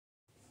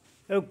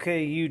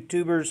Okay,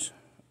 YouTubers,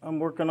 I'm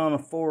working on a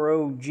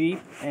 4.0 Jeep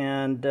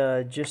and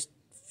just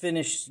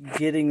finished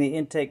getting the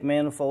intake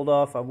manifold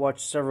off. I've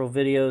watched several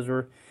videos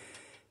where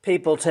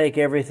people take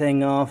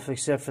everything off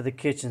except for the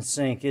kitchen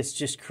sink. It's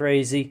just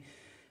crazy,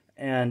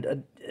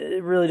 and I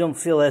really don't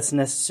feel that's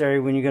necessary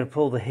when you're going to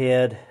pull the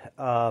head.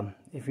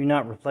 If you're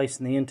not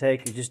replacing the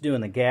intake, you're just doing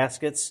the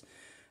gaskets,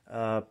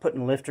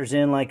 putting lifters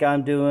in like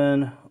I'm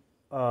doing.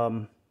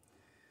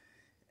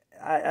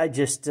 I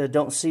just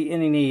don't see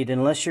any need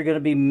unless you're going to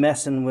be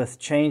messing with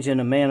changing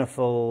a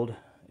manifold.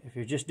 If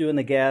you're just doing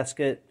the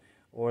gasket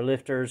or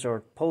lifters or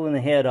pulling the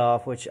head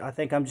off, which I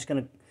think I'm just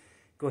going to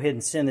go ahead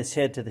and send this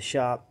head to the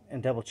shop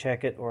and double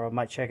check it, or I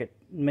might check it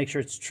and make sure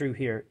it's true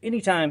here.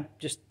 Anytime,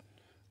 just a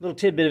little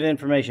tidbit of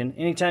information,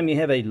 anytime you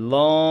have a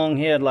long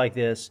head like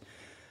this,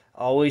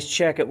 always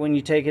check it when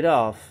you take it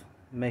off.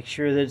 Make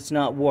sure that it's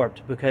not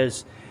warped,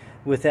 because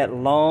with that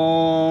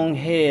long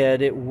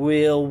head, it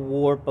will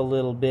warp a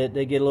little bit.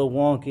 They get a little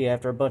wonky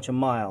after a bunch of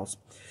miles.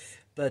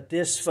 But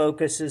this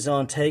focuses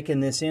on taking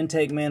this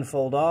intake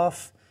manifold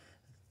off.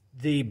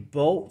 The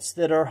bolts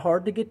that are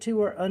hard to get to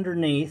are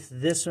underneath.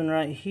 This one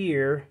right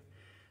here,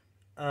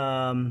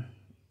 I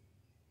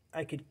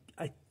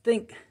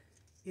think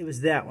it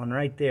was that one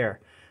right there.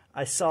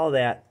 I saw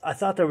that. I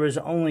thought there was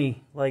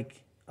only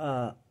like,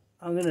 I'm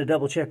going to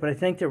double check, but I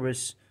think there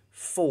was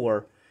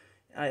 4.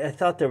 I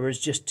thought there was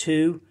just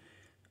 2.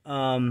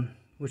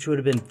 Which would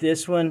have been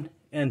this one,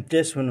 and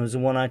this one was the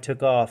one I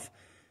took off,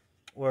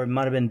 or it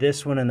might have been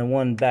this one and the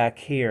one back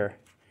here.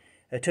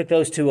 I took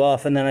those 2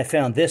 off, and then I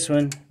found this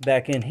one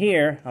back in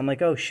here. I'm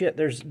like, oh shit,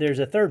 there's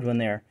a third one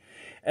there,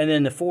 and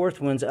then the 4th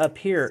one's up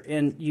here,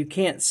 and you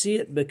can't see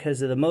it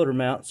because of the motor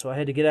mount, so I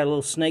had to get out a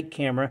little snake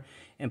camera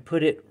and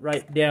put it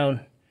right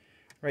down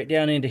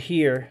into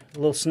here, a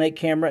little snake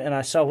camera, and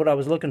I saw what I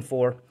was looking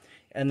for,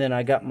 and then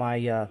I got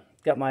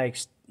my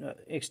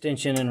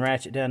extension and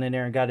ratchet down in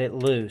there and got it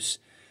loose.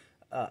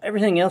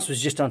 Everything else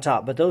was just on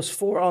top, but those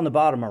 4 on the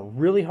bottom are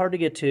really hard to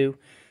get to.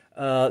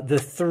 The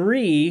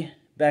 3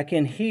 back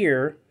in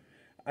here,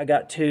 I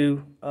got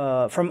to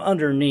from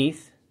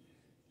underneath.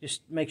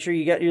 Just make sure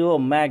you got your little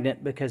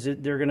magnet, because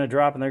they're going to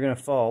drop and they're going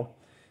to fall.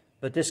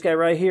 But this guy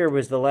right here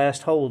was the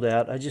last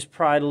holdout. I just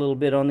pried a little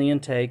bit on the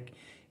intake,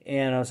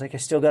 and I was like, I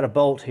still got a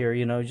bolt here,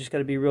 you know, just got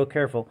to be real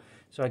careful.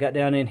 So I got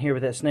down in here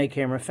with that snake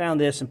camera,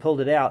 found this and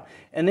pulled it out,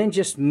 and then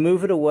just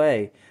move it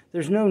away.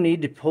 There's no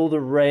need to pull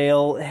the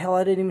rail. Hell,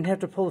 I didn't even have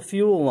to pull the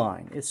fuel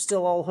line. It's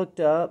still all hooked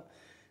up.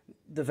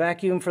 The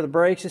vacuum for the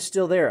brakes is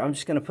still there. I'm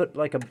just going to put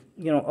like a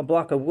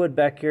block of wood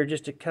back here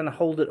just to kind of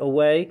hold it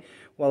away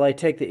while I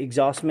take the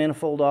exhaust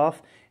manifold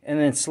off, and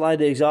then slide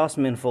the exhaust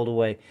manifold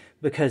away,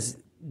 because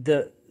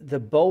the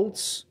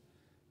bolts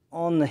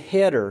on the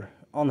header,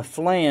 on the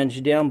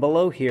flange down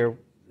below here,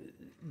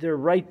 they're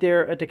right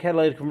there at the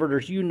catalytic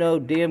converters. You know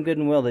damn good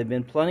and well they've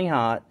been plenty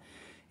hot,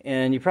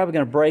 and you're probably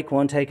going to break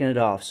one taking it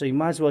off. So you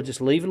might as well just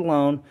leave it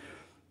alone.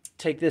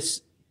 Take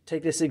this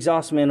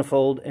exhaust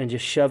manifold and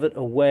just shove it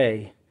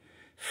away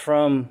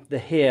from the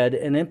head,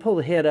 and then pull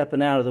the head up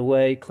and out of the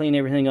way, clean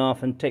everything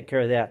off, and take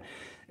care of that.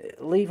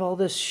 Leave all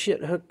this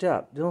shit hooked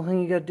up. The only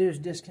thing you got to do is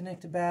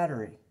disconnect the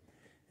battery.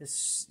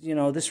 It's, you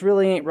know, this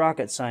really ain't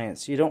rocket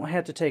science. You don't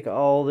have to take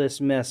all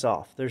this mess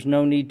off. There's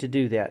no need to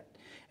do that.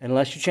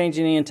 Unless you're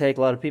changing the intake,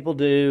 a lot of people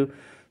do,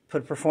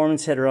 put a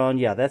performance header on.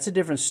 Yeah, that's a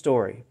different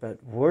story.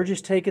 But we're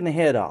just taking the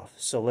head off,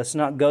 so let's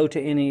not go to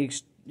any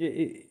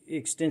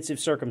extensive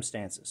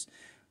circumstances.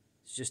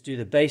 Let's just do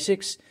the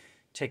basics,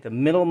 take the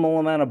minimal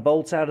amount of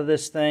bolts out of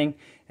this thing,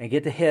 and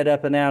get the head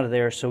up and out of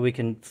there so we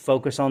can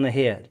focus on the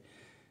head.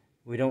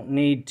 We don't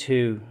need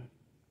to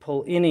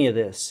pull any of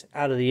this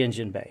out of the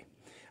engine bay.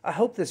 I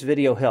hope this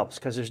video helps,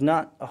 because there's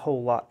not a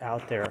whole lot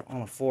out there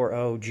on a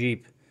 4.0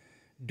 Jeep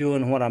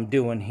doing what I'm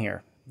doing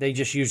here. They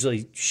just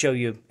usually show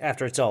you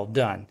after it's all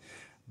done.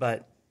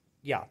 But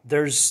yeah,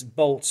 there's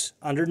bolts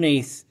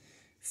underneath.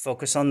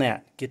 Focus on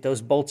that. Get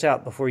those bolts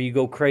out before you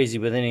go crazy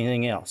with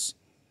anything else.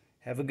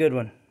 Have a good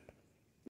one.